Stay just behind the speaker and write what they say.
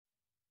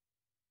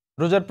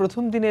রোজার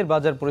প্রথম দিনের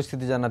বাজার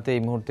পরিস্থিতি জানাতে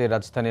এই মুহূর্তে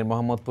রাজধানীর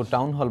মোহাম্মদপুর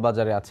টাউন হল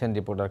বাজারে আছেন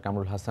রিপোর্টার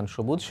কামরুল হাসান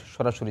সবুজ।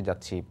 সরাসরি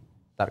যাচ্ছি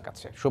তার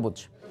কাছে। সবুজ,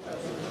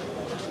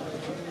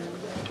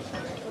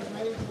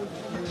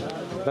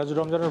 রাজু,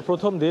 রমজানের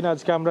প্রথম দিন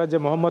আজকে আমরা যে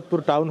মোহাম্মদপুর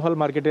টাউন হল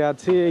মার্কেটে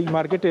আছি। এই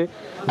মার্কেটে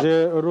যে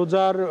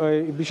রোজার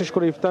বিশেষ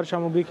করে ইফতার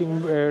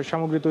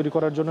সামগ্রী তৈরি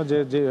করার জন্য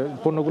যে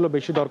পণ্যগুলো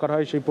বেশি দরকার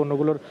হয় সেই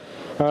পণ্যগুলোর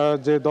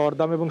যে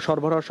দরদাম এবং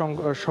সরবরাহ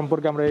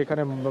সম্পর্কে আমরা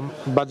এখানে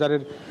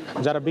বাজারের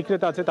যারা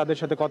বিক্রেতা আছে তাদের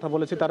সাথে কথা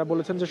বলেছি। তারা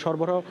বলেছেন যে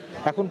সরবরাহ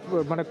এখন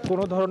মানে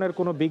কোনো ধরনের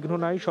কোনো বিঘ্ন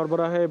নাই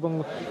সরবরাহে, এবং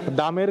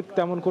দামের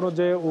তেমন কোনো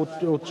যে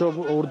উচ্চ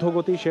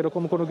ঊর্ধ্বগতি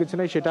সেরকম কোনো কিছু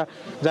নেই, সেটা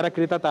যারা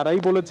ক্রেতা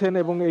তারাই বলেছেন।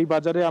 এবং এই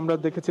বাজারে আমরা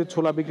দেখেছি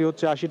ছোলা বিক্রি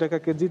হচ্ছে 80 টাকা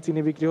কেজি,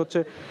 চিনি বিক্রি হচ্ছে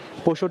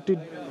 65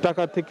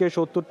 টাকা থেকে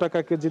 70 টাকা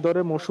কেজি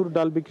দরে, মসুর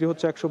ডাল বিক্রি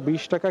হচ্ছে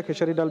 120 টাকা,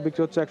 খেসারি ডাল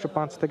বিক্রি হচ্ছে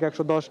 105 থেকে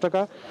 110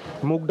 টাকা,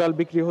 মুগ ডাল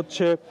বিক্রি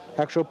হচ্ছে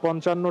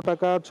 155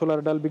 টাকা,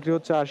 ছোলার ডাল বিক্রি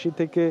হচ্ছে 80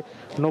 থেকে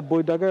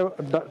 90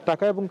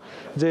 টাকা এবং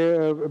যে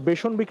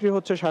বেসন বিক্রি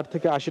হচ্ছে 60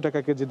 থেকে 80 টাকা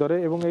কেজি দরে।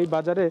 এবং এই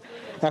বাজারে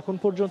এখন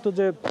পর্যন্ত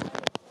যে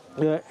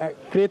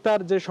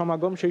ক্রেতার যে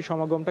সমাগম, সেই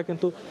সমাগমটা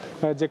কিন্তু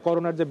যে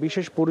করোনার যে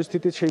বিশেষ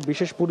পরিস্থিতি সেই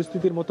বিশেষ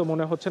পরিস্থিতির মতো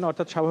মনে হচ্ছে না।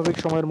 অর্থাৎ স্বাভাবিক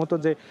সময়ের মতো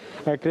যে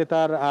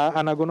ক্রেতার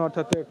আনাগোনা,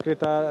 অর্থাৎ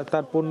ক্রেতা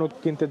তার পণ্য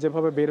কিনতে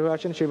যেভাবে বের হয়ে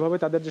আসেন সেভাবে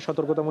তাদের যে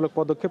সতর্কতামূলক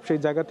পদক্ষেপ সেই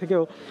জায়গা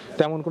থেকেও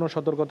তেমন কোনো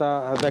সতর্কতা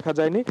দেখা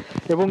যায়নি।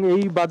 এবং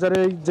এই বাজারে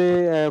যে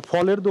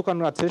ফলের দোকান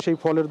আছে সেই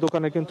ফলের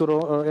দোকানে কিন্তু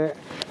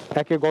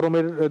একে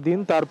গরমের দিন,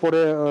 তারপরে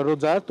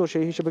রোজা, তো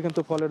সেই হিসেবে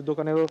কিন্তু ফলের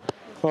দোকানেরও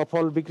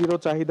ফল বিক্রিরও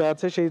চাহিদা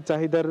আছে। সেই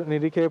চাহিদার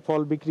নিরিখে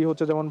ফল বিক্রি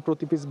হচ্ছে, যেমন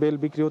প্রতি পিস বেল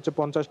বিক্রি হচ্ছে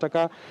 50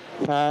 টাকা,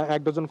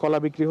 এক ডজন কলা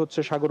বিক্রি হচ্ছে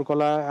সাগর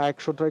কলা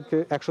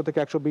 100 থেকে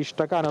 120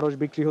 টাকা, আনারস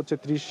বিক্রি হচ্ছে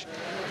 30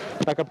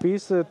 টাকা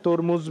পিস,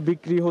 তরমুজ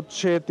বিক্রি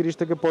হচ্ছে 30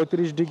 থেকে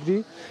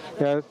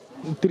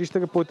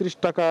 35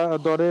 টাকা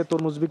দরে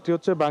তরমুজ বিক্রি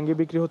হচ্ছে, বাঙ্গি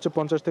বিক্রি হচ্ছে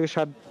 50 থেকে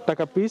 60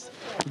 টাকা পিস,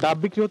 ডাব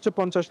বিক্রি হচ্ছে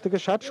 50 থেকে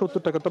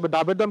 60-70 টাকা। তবে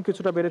ডাবের দাম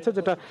কিছুটা বেড়েছে,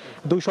 যেটা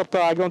 2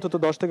 সপ্তাহ আগে অন্তত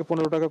 10 থেকে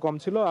 15 টাকা কম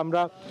ছিল।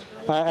 আমরা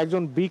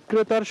একজন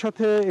বিক্রেতার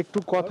সাথে একটু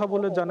কথা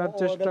বলে জানার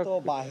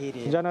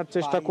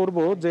চেষ্টা করব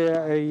যে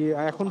এই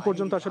এখন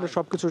পর্যন্ত আসলে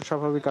সবকিছু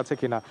স্বাভাবিক আছে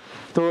কিনা।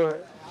 তো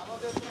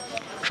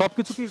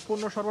সবকিছু কি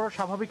পণ্য সরবরাহ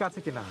স্বাভাবিক আছে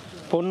কিনা?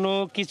 পণ্য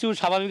কিছু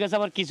স্বাভাবিক আছে,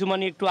 আবার কিছু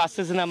মানে একটু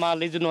আসতেছে না মাল,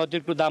 এই জন্য হয়তো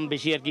একটু দাম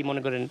বেশি আর কি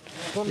মনে করেন।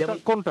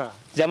 কোনটা?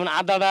 যেমন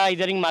আদাটা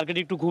ইদারিং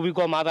মার্কেটে একটু খুবই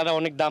কম, আদাটা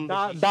অনেক দাম।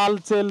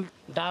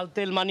 ডাল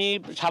তেল মানে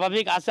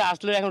স্বাভাবিক আছে,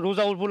 আসলে এখন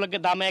রোজা উপলক্ষে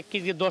দাম 1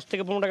 কেজি 10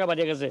 থেকে 15 টাকা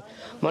বাড়িয়ে গেছে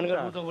মনে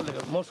করেন। রোজা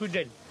উপলক্ষে মসুর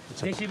ডাল,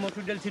 দেশি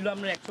মসুর ডাল ছিল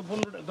আমরা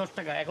 110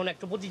 টাকা, এখন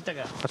 125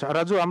 টাকা। আচ্ছা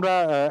রাজু, আমরা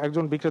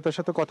একজন বিক্রেতার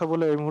সাথে কথা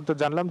বলে এই মুহূর্তে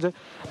জানলাম যে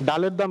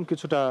ডালের দাম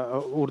কিছুটা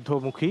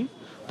ঊর্ধ্বমুখী।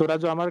 তো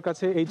রাজু, আমার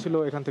কাছে এই ছিল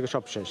এখান থেকে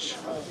সব শেষ।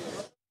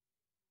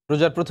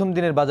 রোজার প্রথম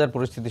দিনের বাজার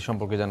পরিস্থিতি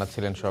সম্পর্কে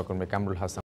জানাচ্ছিলেন সহকর্মী কামরুল হাসান।